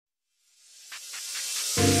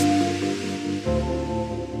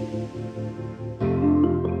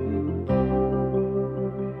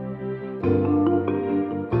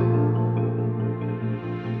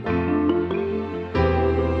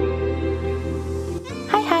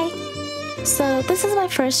So this is my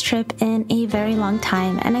first trip in a very long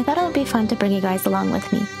time, and I thought it would be fun to bring you guys along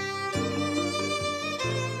with me.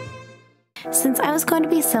 Since I was going to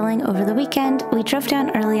be selling over the weekend, we drove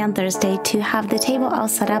down early on Thursday to have the table all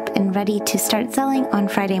set up and ready to start selling on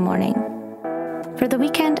Friday morning. For the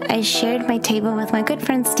weekend, I shared my table with my good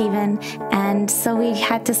friend Steven, and so we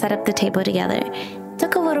had to set up the table together. It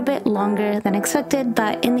took a little bit longer than expected,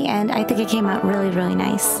 but in the end, I think it came out really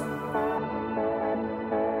nice.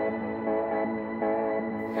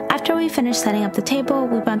 After we finished setting up the table,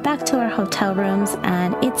 we went back to our hotel rooms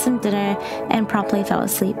and ate some dinner and promptly fell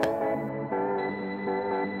asleep.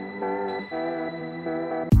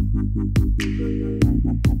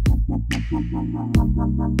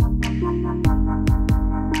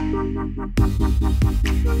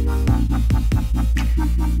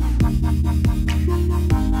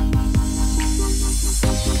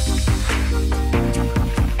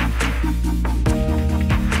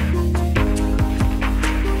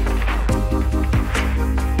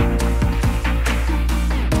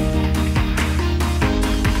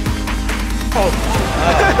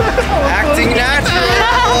 Acting natural.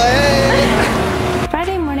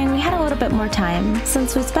 Friday morning, we had a little bit more time.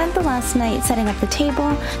 Since we spent the last night setting up the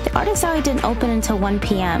table, the artist alley didn't open until 1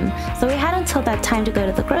 p.m., so we had until that time to go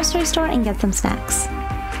to the grocery store and get some snacks.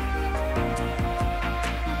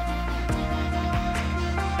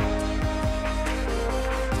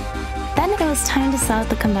 Then it was time to sell at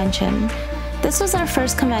the convention. This was our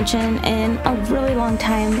first convention in a really long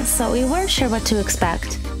time, so we weren't sure what to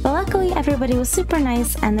expect. But luckily, everybody was super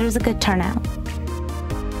nice and there was a good turnout.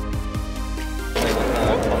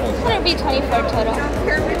 It's gonna be 24 total.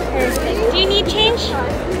 Perfect. Do you need change? Is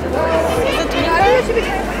it 24?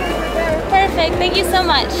 Perfect. Thank you so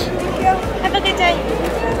much. Have a good day.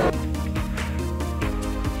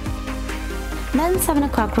 Then 7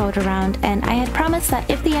 o'clock rolled around, and I had promised that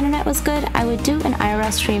if the internet was good, I would do an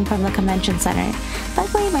IRL stream from the convention center.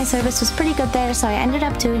 Luckily, my service was pretty good there, so I ended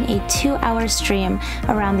up doing a 2-hour stream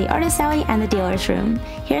around the artist alley and the dealer's room.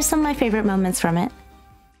 Here's some of my favorite moments from it.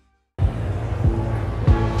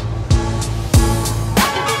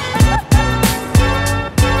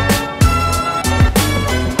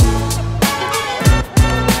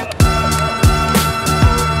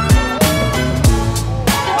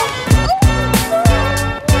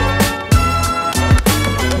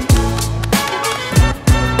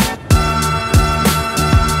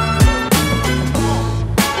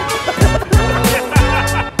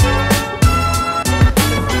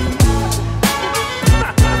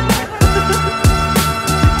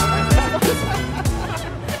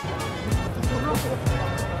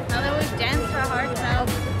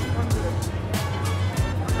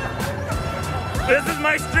 This is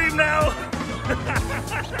my stream now!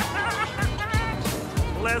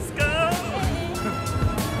 Let's go!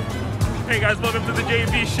 Hey guys, welcome to the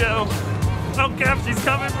JV show. Oh, Cap, she's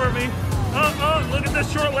coming for me. Oh, look at the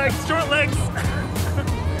short legs, short legs!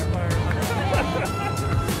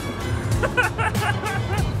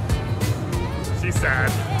 She's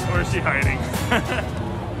sad. Or is she hiding?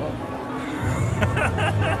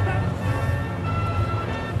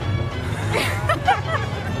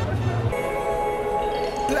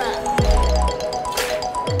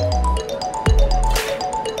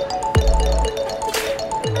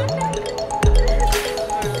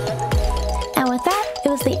 And with that, it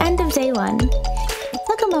was the end of day 1. It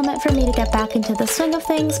took a moment for me to get back into the swing of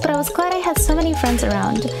things, but I was glad I had so many friends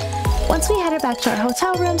around. Once we headed back to our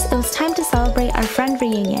hotel rooms, it was time to celebrate our friend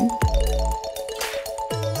reunion.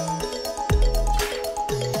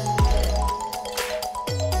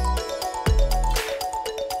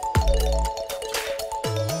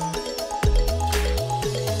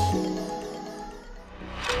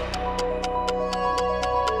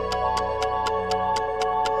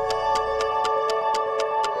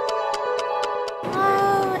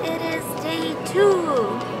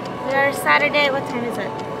 We are Saturday, what time is it?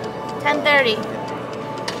 10:30.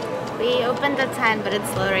 We opened at 10, but it's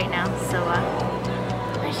slow right now, so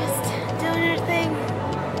we're just doing our thing.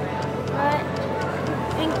 But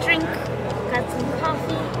pink drink, got some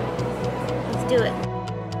coffee. Let's do it.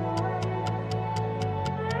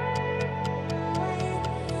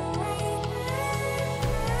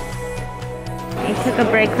 I took a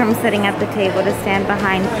break from sitting at the table to stand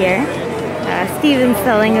behind here. Steven's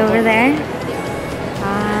selling over there.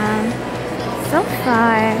 So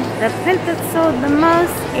far, the print that sold the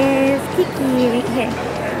most is Kiki right here.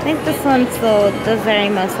 I think this one sold the very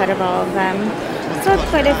most out of all of them. Sold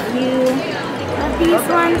quite a few of these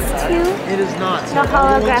ones too. It is not. The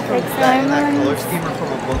holographic storm ones.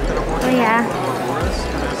 Oh yeah.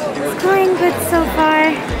 It's going good so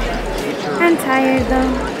far. I'm tired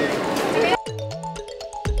though.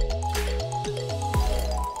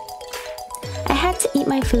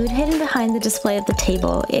 food hidden behind the display of the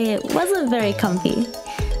table. It wasn't very comfy.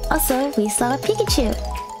 Also, we saw a Pikachu.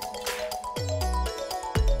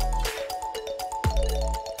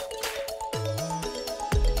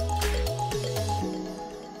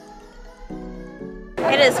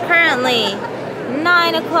 It is currently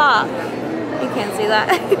 9 o'clock. You can't see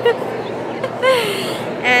that.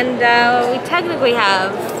 And we technically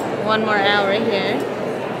have 1 more hour here.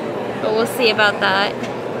 But we'll see about that.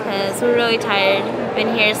 Because we're really tired. We've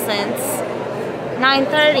been here since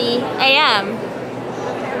 9:30 a.m.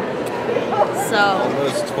 So.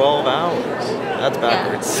 Almost 12 hours. That's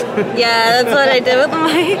backwards. Yeah, that's what I did with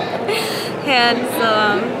my hand. So,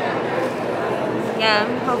 yeah,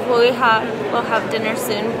 hopefully we'll have dinner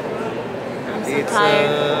soon. I'm so tired.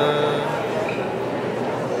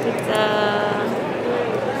 Pizza.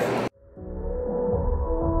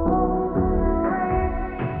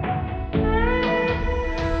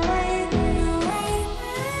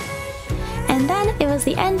 And then it was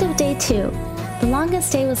the end of day 2. The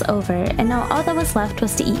longest day was over, and now all that was left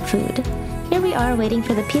was to eat food. Here we are waiting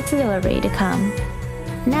for the pizza delivery to come.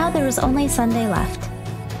 Now there was only Sunday left.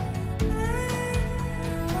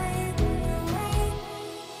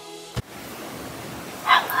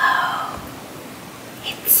 Hello.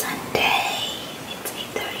 It's Sunday. It's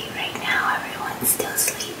 8:30 right now. Everyone's still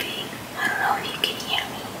sleeping. I don't know if you can hear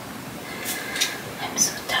me. I'm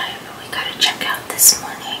so tired, but we gotta check out this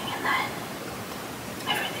morning, and then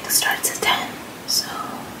everything starts at 10. So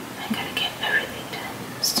I gotta get everything done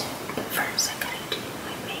soon. But first I gotta do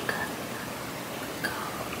my makeup. Here we go.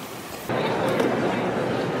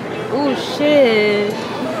 Oh shit.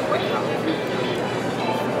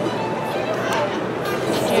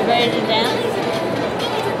 You ready to dance?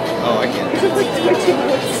 Oh, I can't.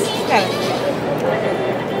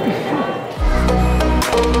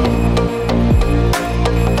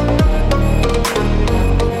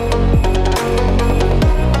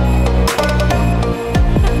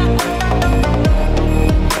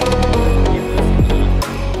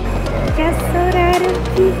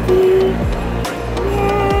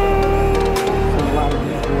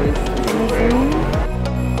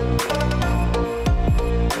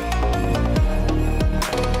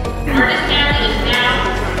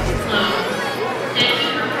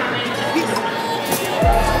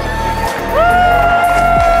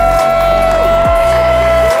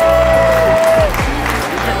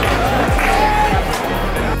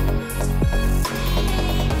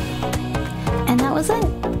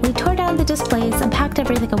 Displays and packed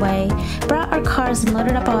everything away, brought our cars and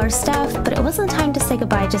loaded up all our stuff, but it wasn't time to say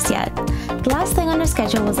goodbye just yet. The last thing on our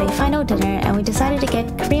schedule was a final dinner, and we decided to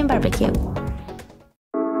get Korean barbecue.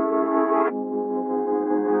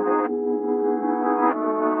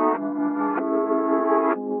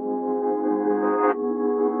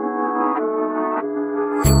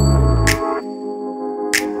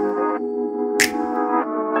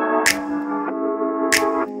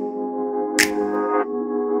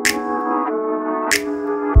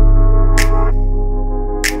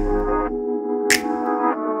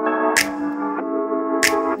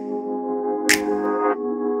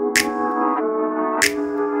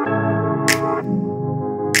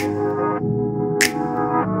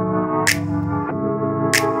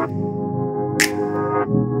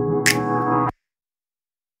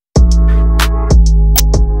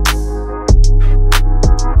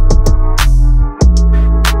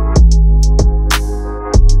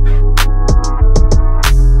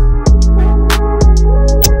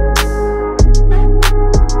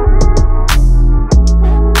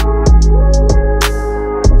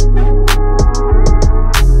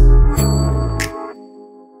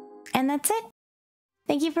 And that's it.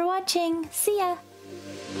 Thank you for watching. See ya!